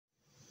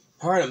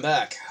Alright, I'm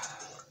back.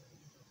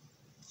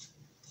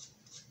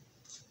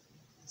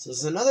 So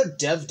there's another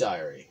dev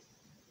diary.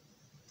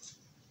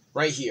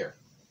 Right here.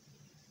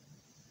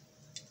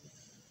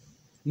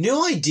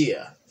 New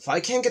idea. If I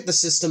can't get the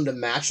system to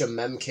match a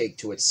memcake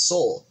to its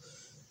soul,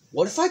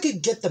 what if I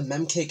could get the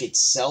memcake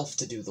itself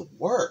to do the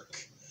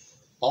work?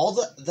 All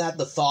that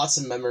the thoughts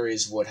and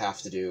memories would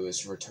have to do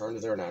is return to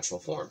their natural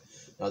form.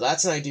 Now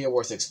that's an idea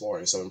worth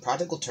exploring. So in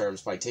practical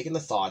terms, by taking the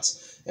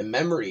thoughts and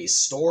memories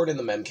stored in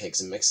the memcakes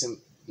and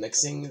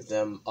mixing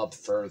them up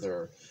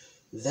further,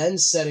 then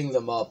setting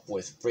them up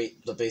with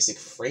the basic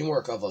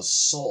framework of a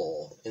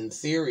soul, in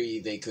theory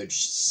they could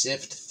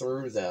sift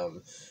through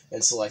them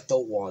and select the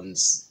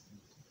ones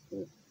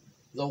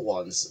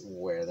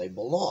where they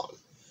belong.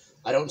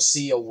 I don't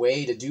see a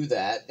way to do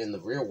that in the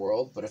real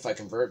world, but if I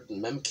convert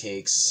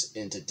memcakes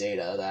into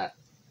data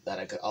that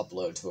I could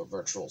upload to a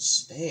virtual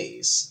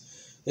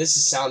space, this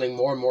is sounding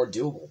more and more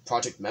doable.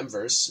 Project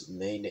Memverse,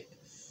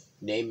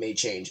 name may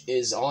change,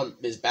 is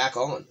back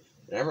on.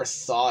 I never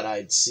thought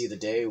I'd see the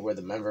day where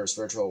the Memverse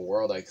virtual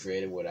world I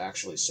created would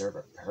actually serve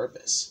a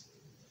purpose.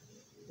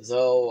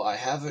 Though I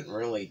haven't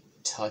really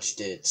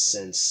touched it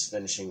since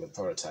finishing the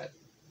prototype.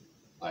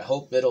 I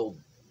hope it'll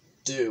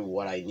do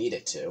what I need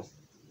it to.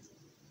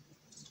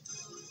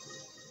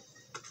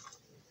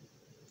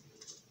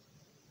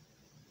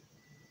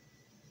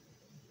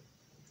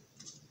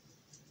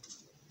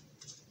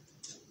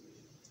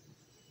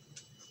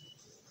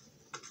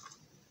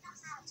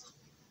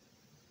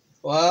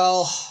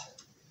 Well,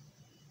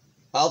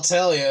 I'll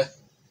tell you,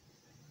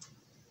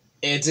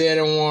 it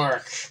didn't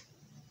work.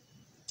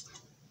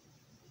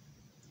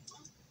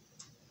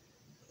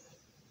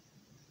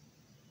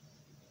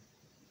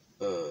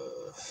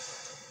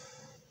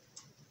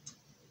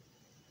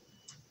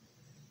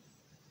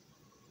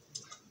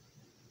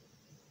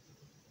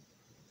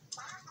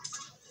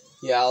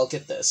 Yeah, I'll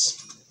get this.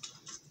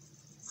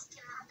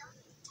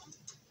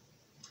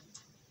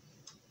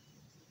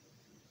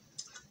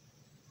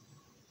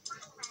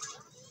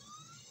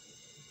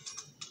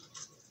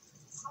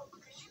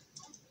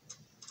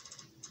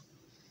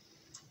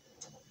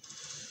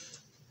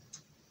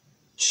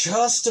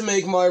 Just to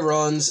make my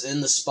runs in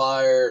the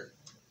Spire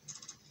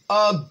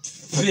a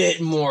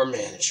bit more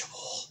manageable.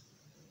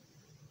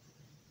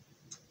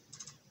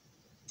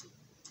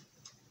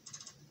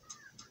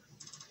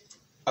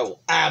 I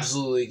will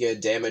absolutely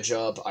get damage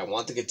up. I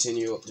want to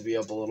continue to be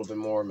up a little bit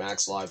more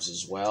max lives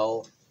as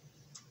well.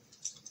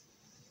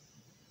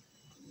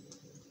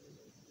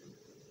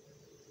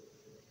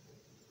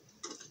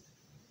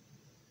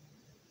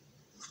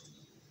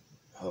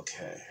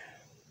 Okay.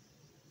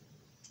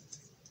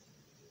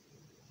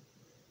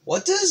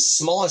 What does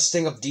smallest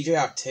thing of DJ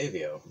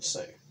Octavio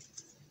say?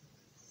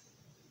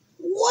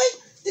 What?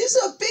 There's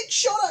a big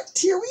shot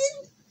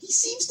Octarian? He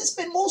seems to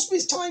spend most of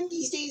his time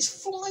these days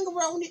flying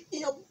around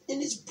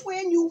in his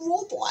brand new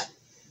robot.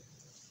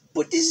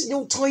 But this is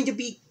no time to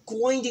be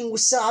grinding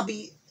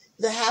wasabi.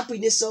 The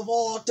happiness of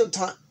all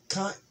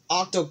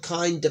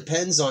octokind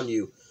depends on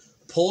you.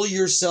 Pull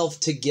yourself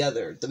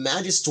together. The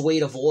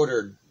magistrate of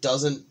order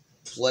doesn't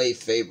play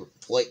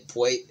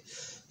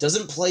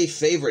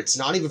favorites,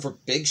 not even for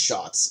big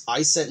shots.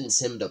 I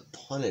sentence him to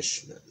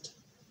punishment.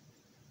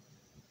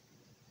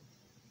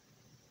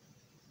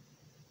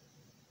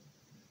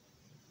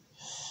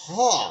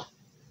 Huh.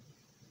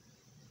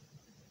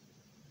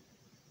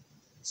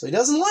 So he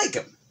doesn't like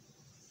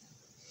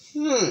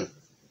him.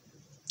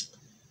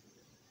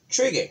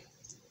 Intriguing.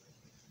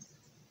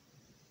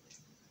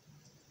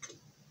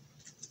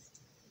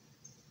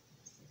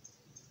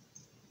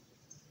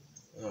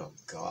 Oh,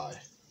 God.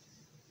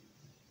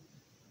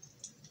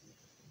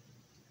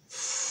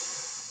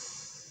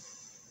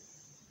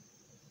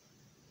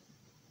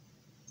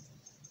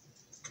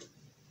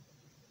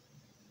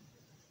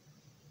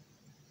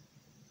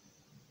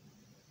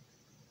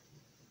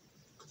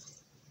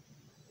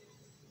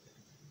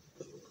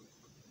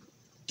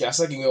 Guess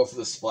I can go for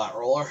the splat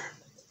roller.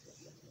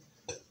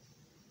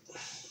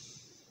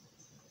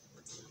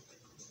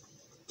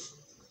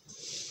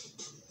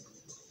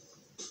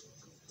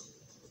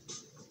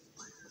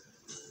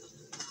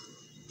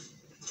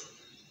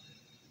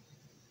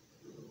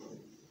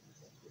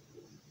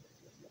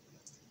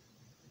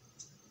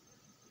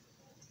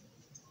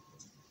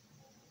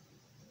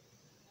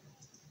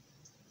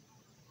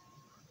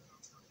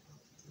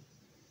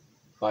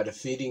 By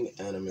defeating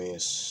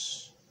enemies.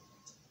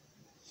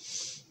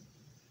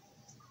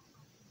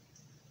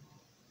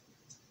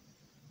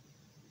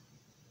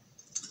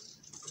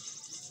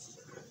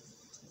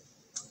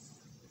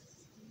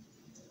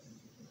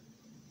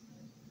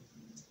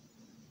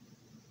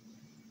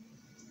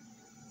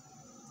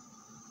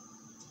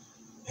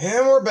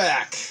 And we're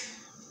back.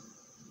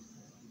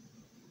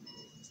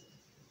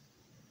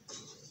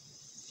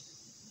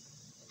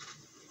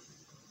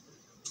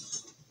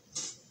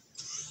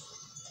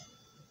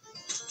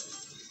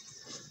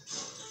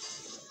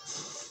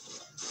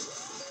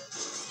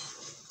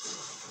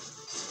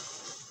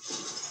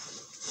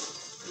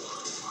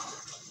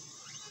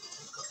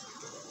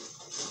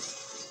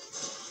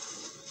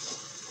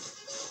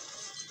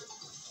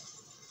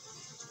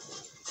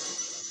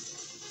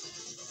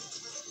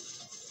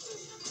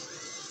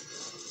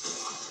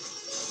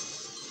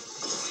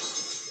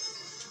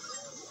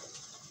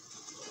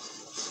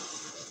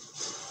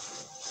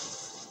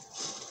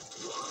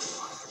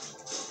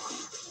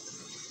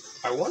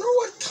 I wonder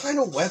what kind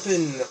of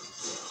weapon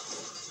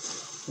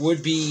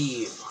would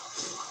be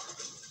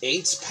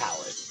 8's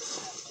palette.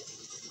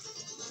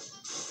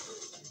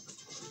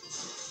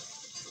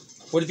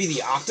 Would it be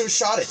the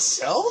Octoshot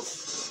itself?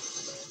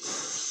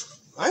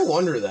 I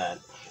wonder that.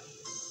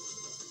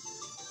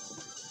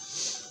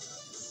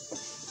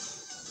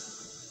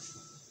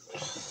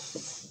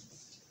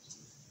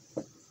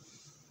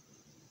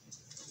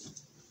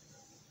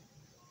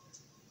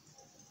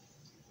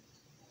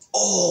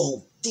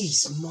 Oh,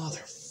 these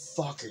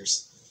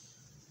motherfuckers.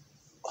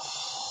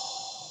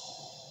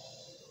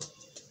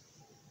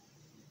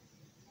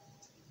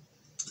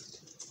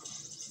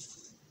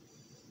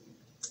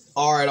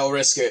 Alright, I'll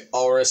risk it.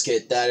 I'll risk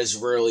it. That is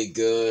really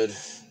good.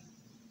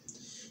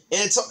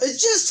 And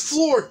it's just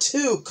floor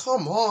 2.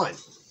 Come on.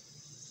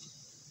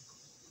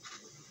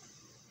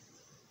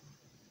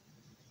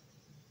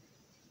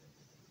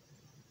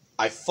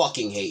 I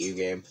fucking hate you,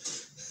 game.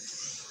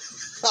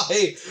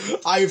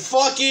 I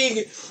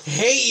fucking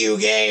hate you,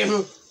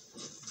 game.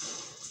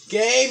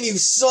 Game, you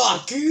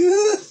suck.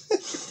 You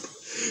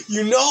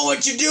know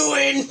what you're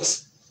doing.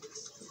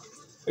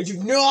 I do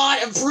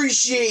not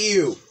appreciate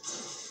you.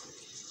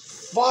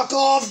 Fuck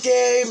off,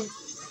 game.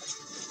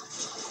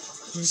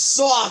 You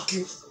suck.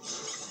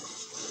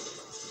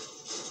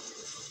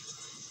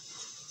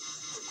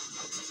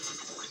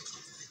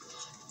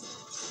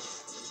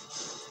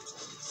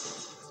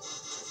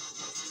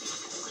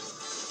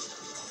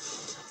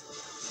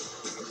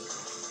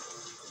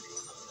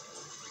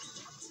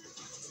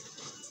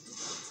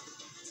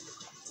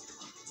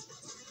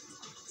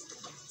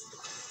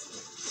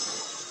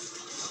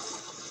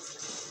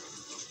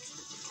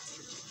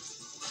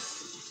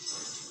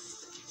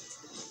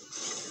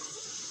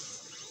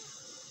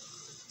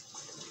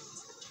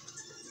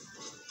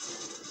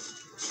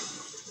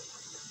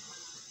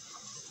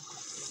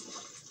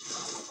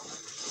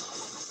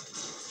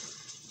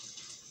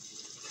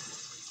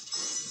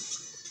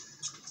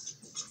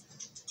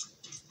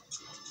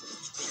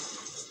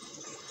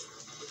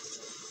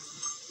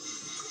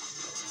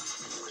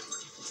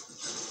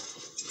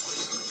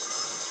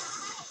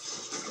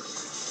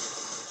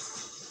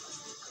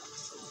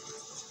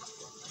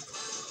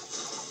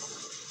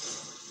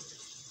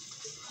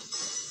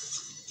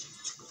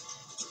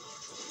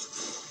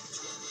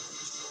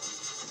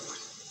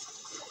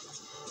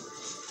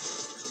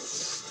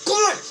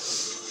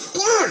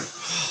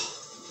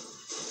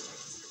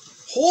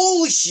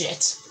 Holy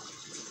shit!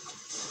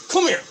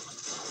 Come here!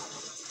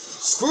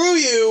 Screw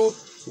you!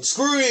 And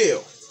screw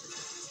you!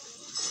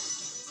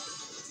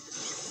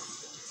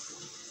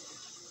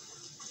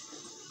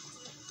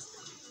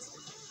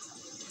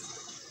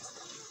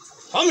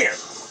 Come here!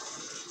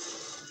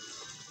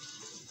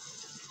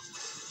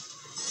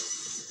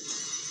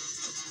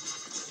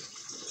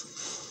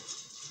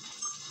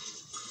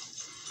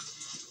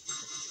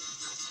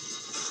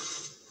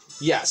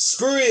 Yeah,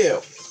 screw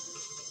you!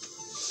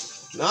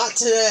 Not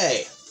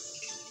today.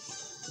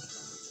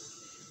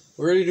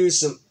 We're going to do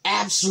some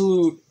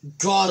absolute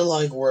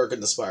godlike work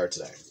in the Spire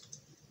today.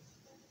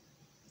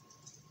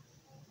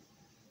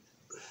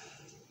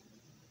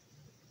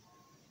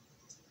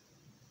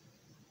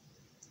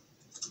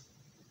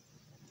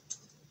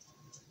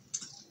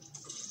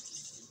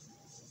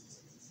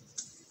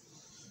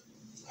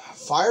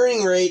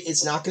 Firing rate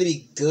is not going to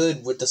be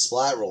good with the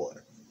Splat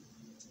Roller.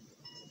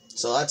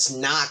 So that's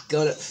not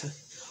gonna...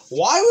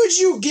 Why would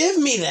you give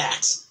me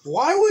that?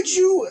 Why would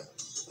you...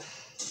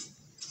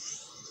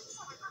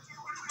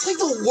 It's like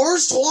the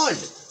worst one.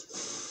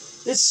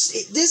 This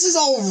is a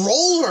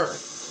roller.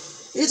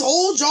 Its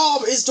whole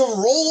job is to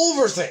roll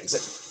over things.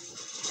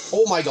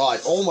 Oh my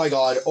god, oh my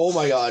god, oh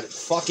my god.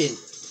 Fucking...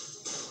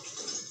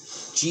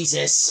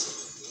 Jesus.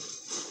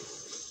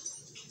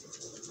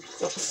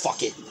 Oh,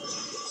 fuck it.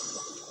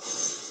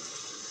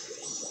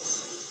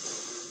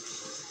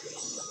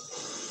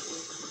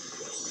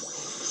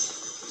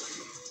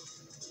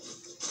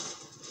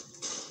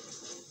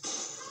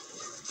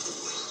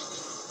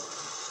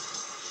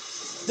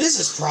 This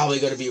is probably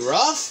going to be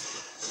rough.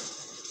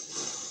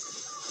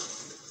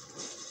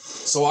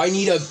 So I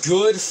need a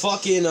good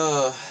fucking,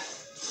 a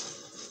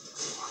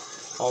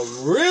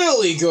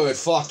really good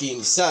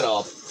fucking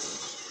setup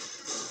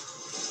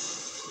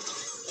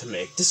to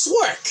make this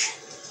work.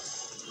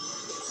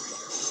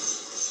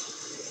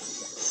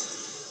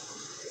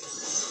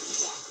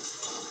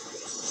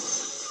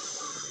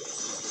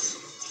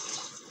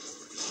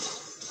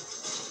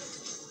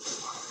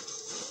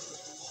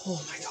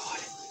 Oh my god.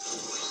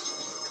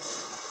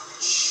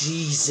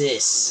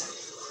 Jesus.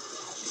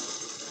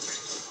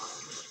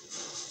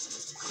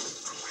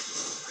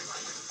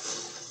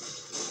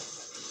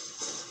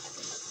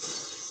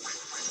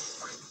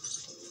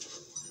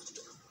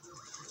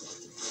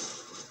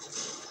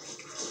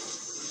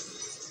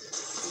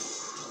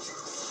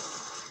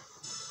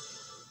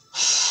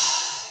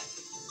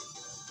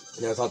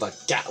 And I thought the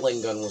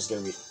Gatling gun was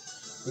going to be...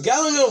 The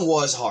Gatling gun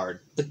was hard,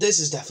 but this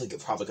is definitely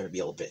probably going to be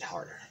a little bit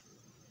harder.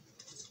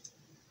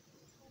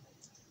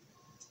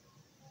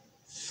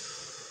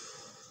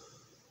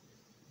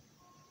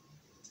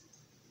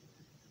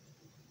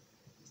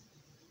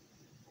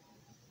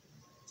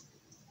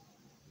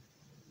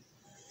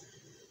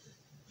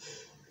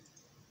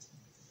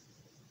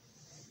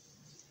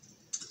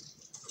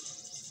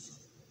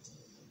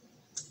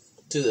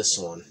 to this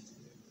one.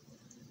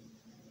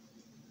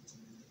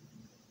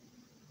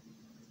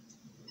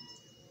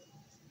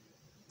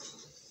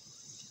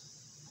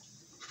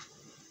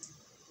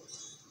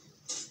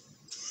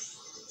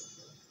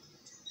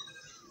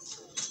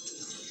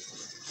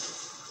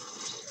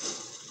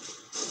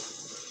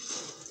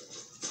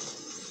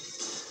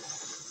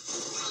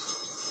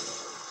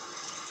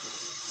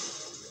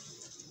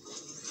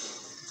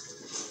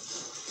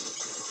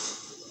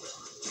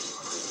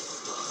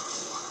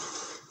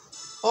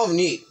 Oh,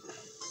 neat.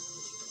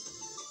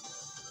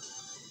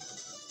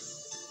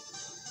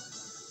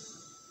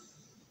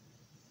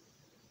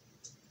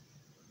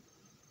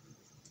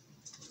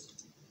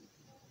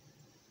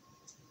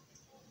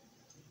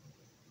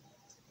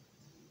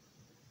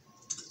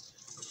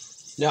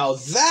 Now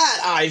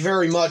that I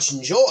very much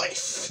enjoy.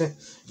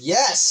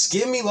 Yes,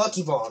 give me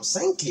Lucky Bombs.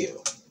 Thank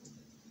you.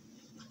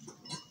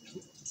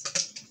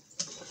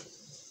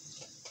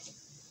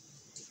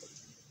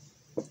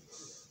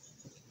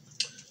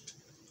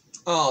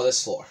 Oh,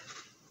 this floor.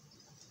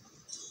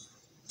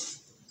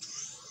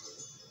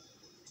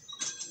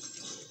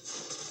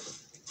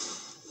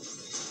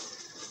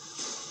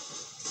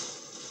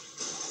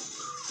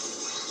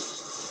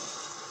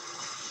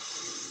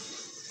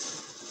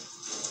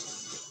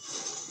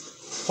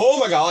 Oh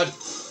my god.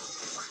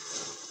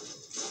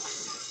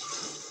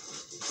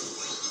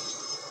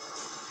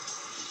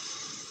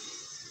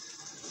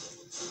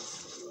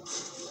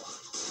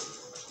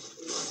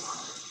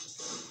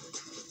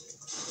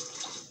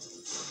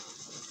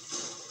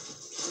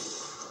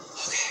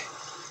 Okay.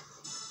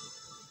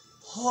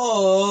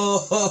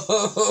 Oh.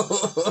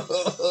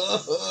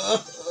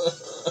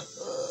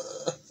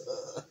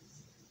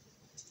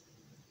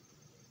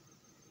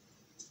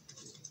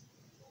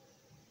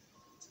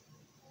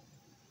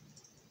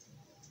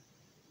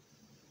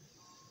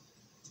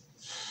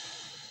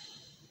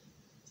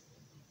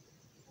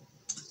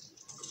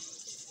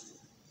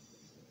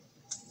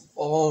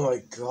 Oh my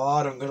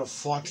god, I'm gonna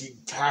fucking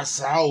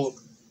pass out.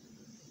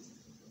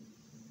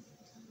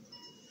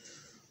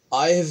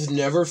 I have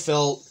never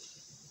felt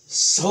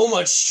so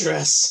much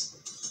stress.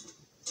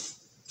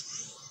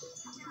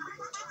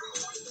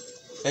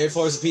 8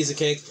 floors a piece of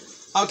cake.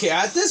 Okay,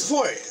 at this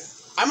point,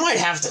 I might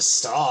have to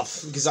stop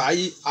because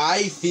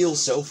I feel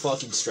so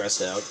fucking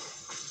stressed out.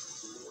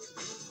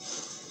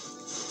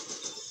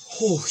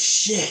 Oh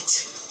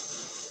shit.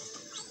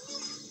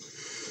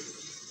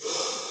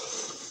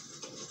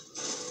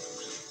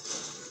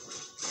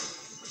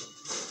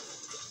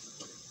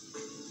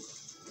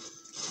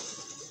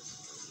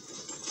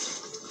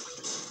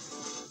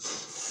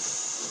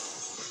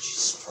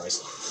 Jesus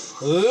Christ.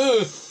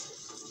 Ugh.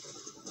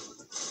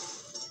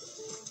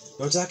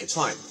 No, Zach, it's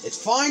fine.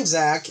 It's fine,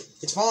 Zach.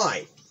 It's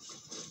fine.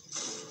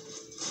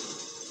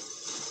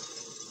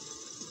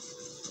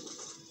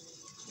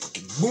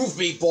 Fucking move,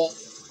 people.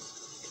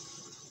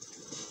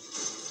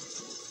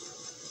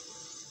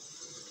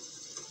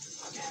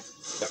 Okay.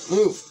 Yeah,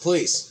 move,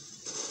 please.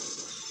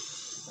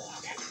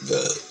 Okay.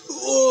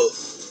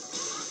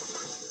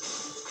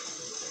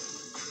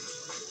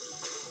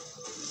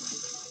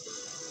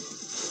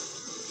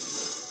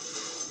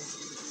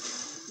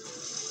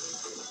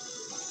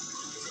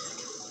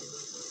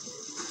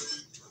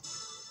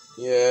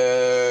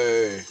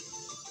 Yay. Okay,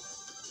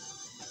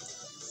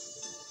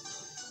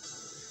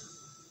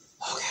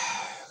 okay.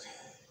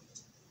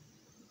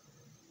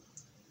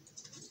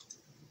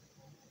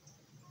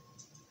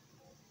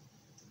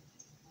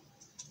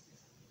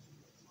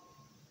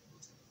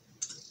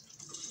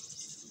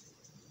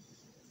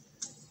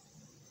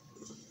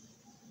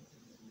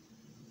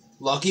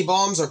 Lucky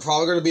Bombs are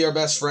probably going to be our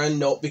best friend.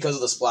 Nope, because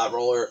of the Splat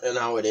Roller and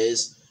how it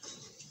is.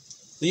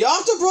 The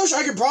Octobrush,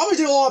 I could probably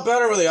do a lot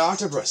better with the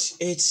Octobrush.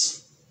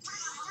 It's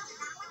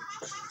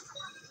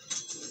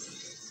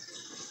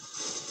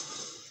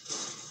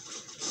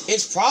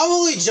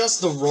probably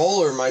just the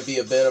roller might be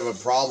a bit of a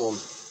problem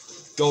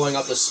going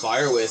up the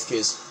Spire with,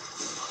 because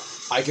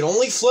I can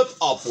only flip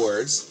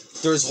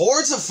upwards. There's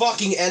hordes of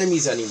fucking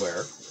enemies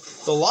anywhere.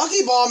 The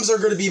Lucky Bombs are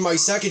going to be my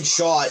second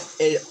shot,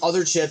 and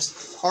other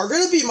chips are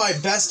going to be my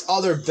best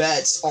other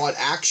bets on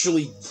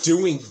actually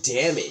doing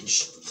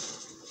damage.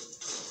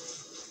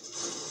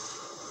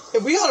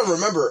 And we gotta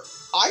remember,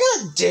 I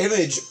got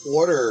damage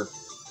order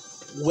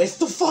with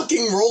the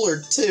fucking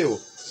roller, too.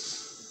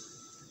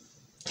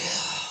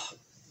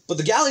 But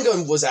the Gallon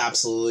Gun was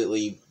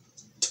absolutely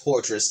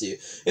torturous to you.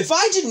 If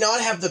I did not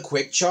have the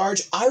quick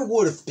charge, I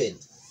would have been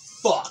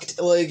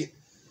fucked. Like,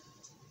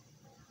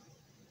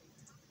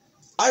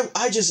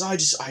 I just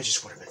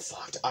would have been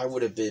fucked. I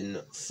would have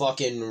been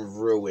fucking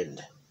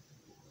ruined.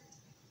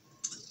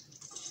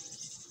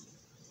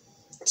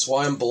 That's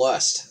why I'm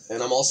blessed.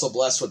 And I'm also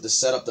blessed with the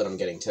setup that I'm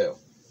getting, too.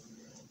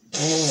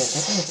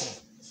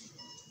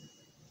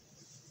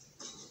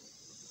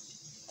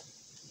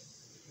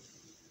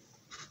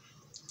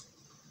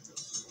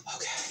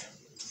 Okay.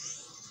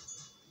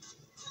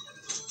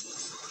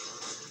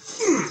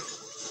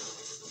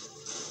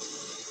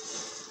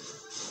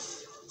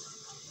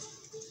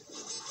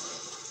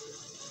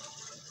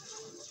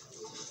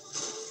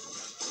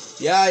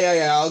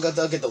 Yeah. I'll get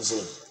those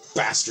little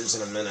bastards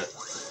in a minute.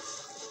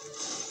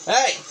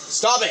 Hey,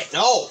 stop it!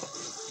 No!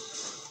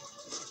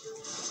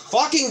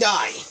 Fucking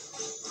die!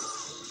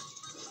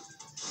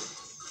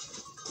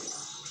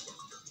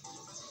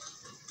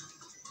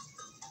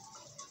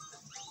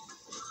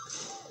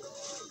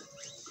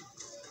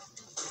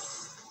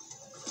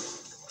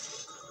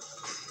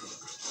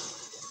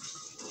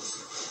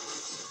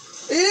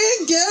 You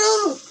didn't get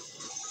him?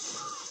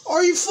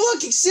 Are you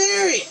fucking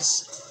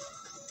serious?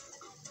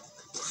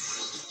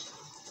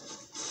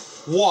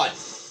 One.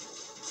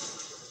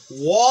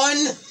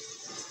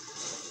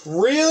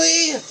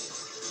 Really?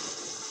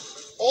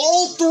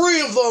 All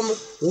three of them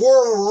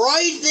were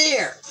right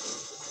there.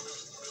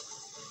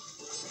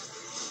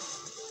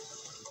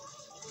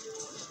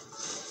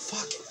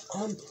 Fucking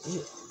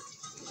unbelievable.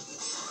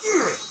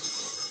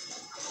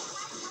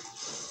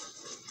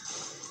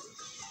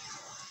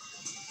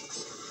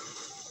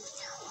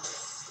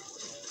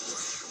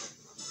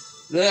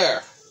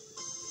 There.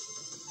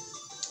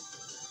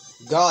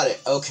 Got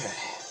it. Okay.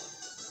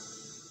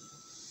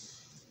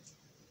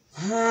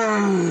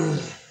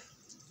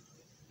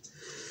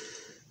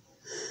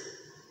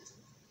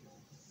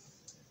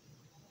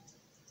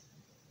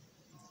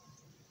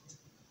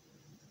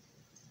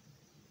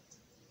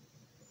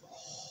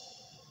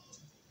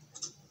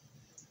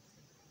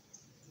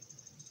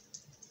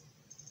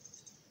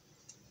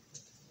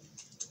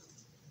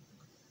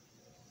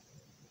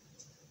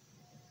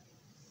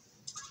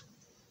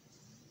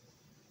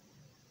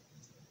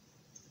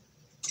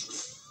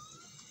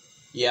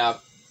 Yeah.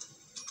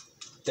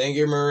 Thank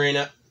you,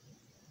 Marina.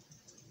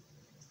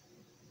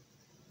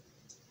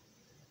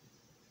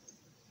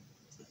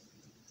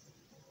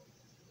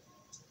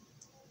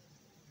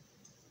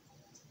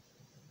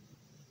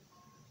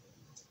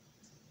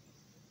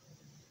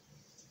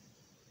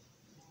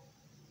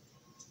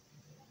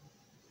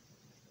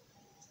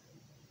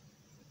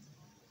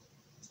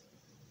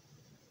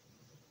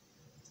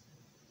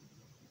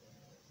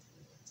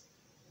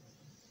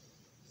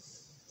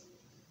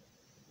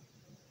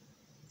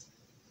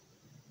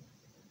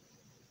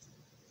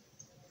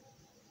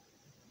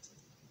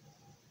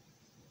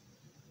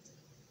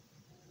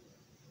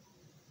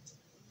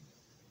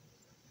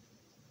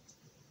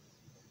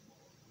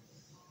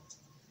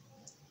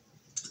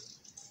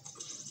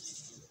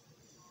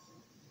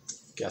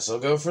 Guess I'll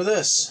go for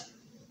this.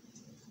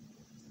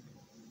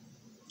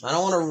 I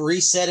don't want to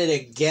reset it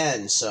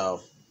again,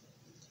 so...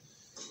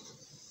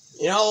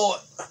 You know,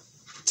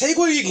 take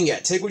what you can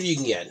get. Take what you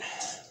can get.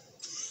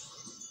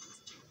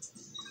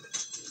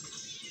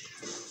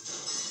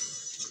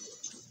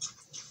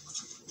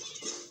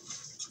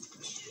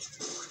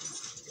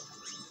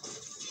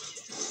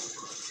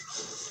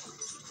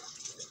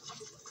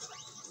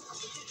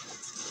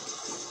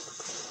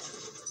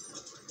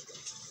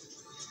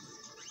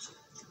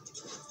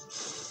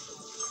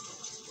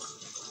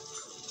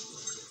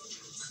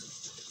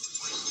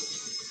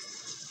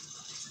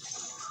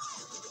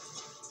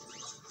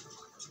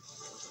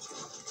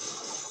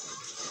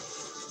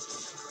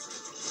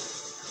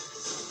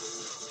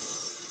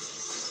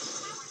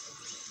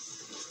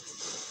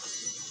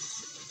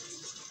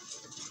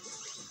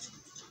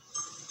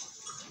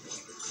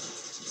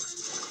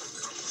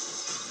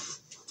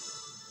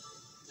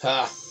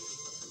 Ha.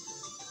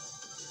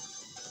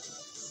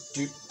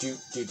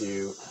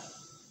 Do.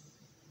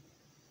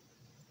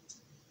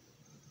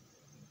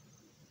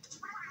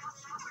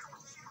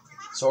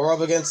 So we're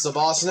up against the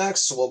boss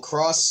next. So we'll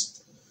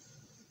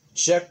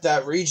cross-check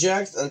that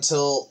reject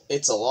until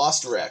it's a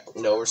lost wreck.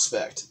 No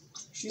respect.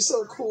 She's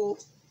so cool.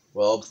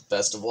 Well,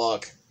 best of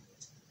luck.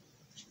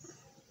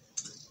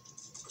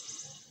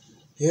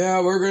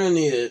 Yeah, we're gonna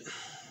need it.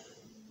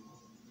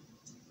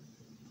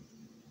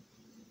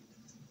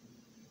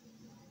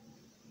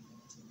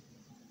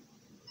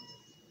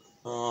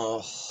 Oh,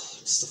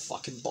 it's the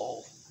fucking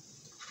ball.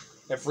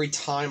 Every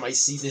time I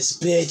see this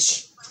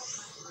bitch.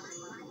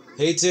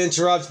 Hate to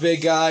interrupt,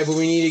 big guy, but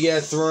we need to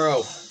get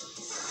through.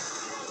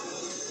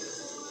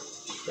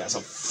 Yeah, so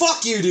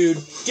fuck you, dude.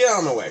 Get out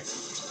of my way.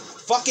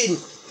 Fucking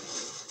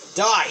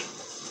die.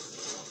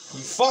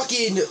 You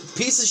fucking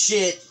piece of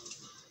shit.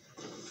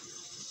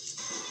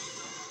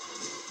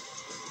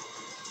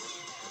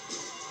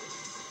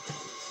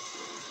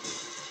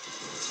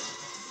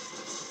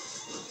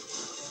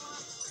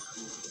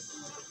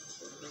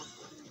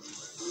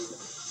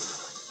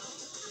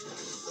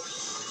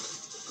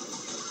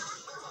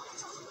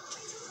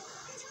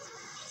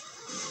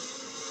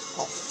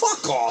 Oh,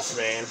 fuck off,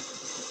 man.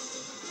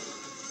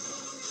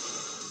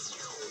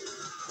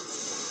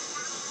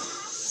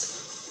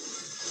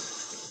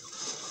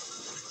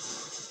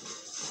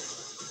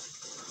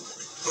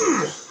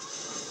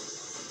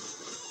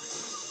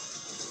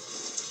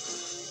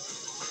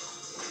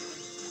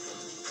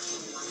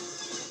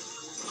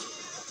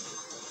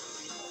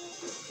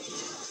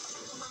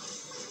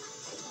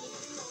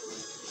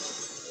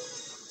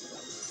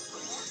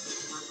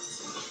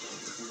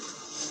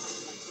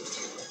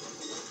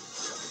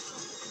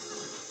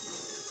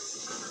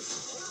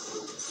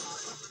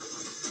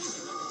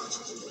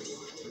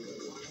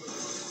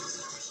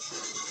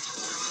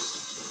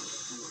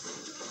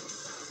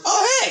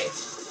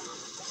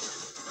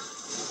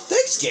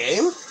 Thanks,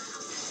 game.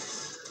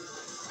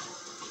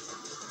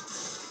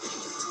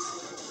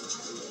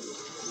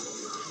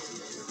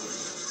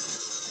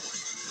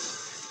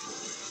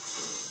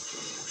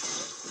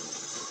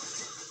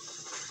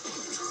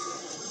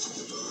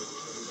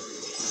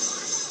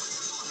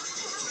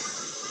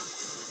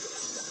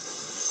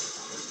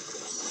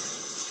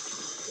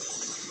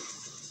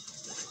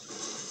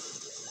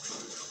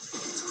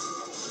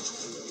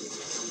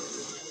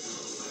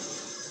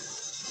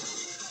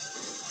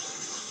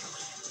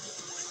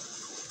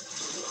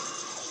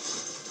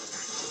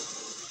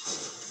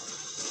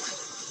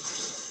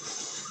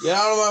 Get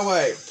out of my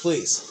way,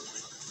 please.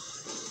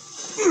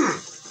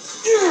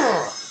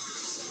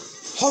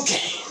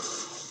 Okay.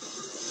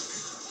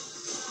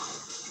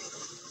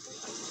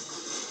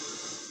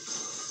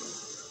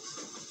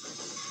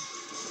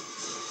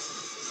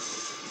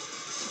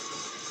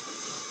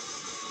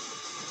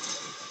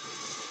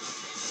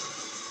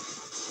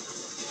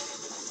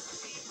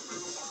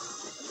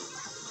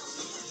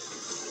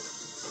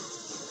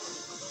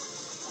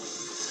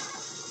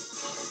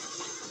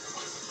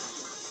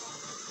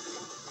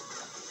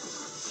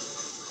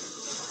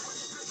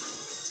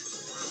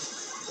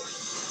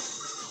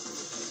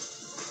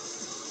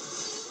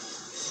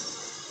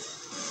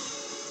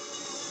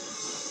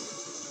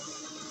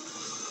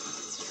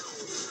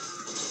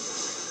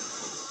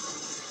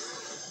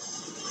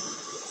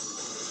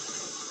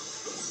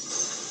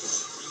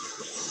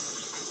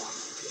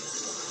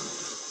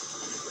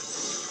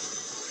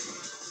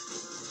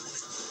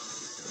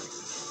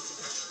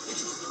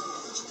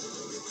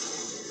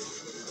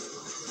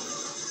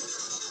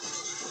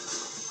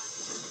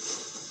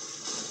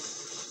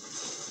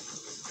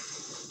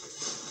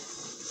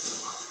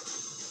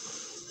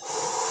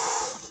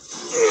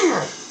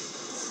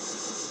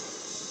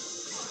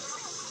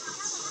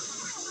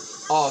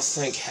 Oh,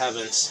 thank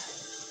heavens.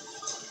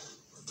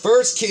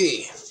 First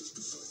key.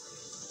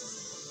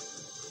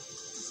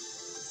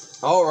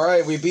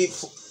 Alright, we beat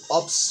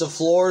up to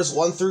floors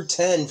 1 through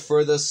 10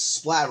 for the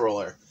splat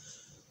roller.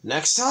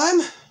 Next time,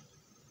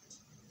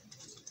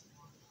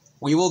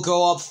 we will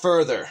go up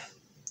further.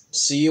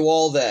 See you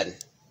all then.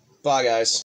 Bye, guys.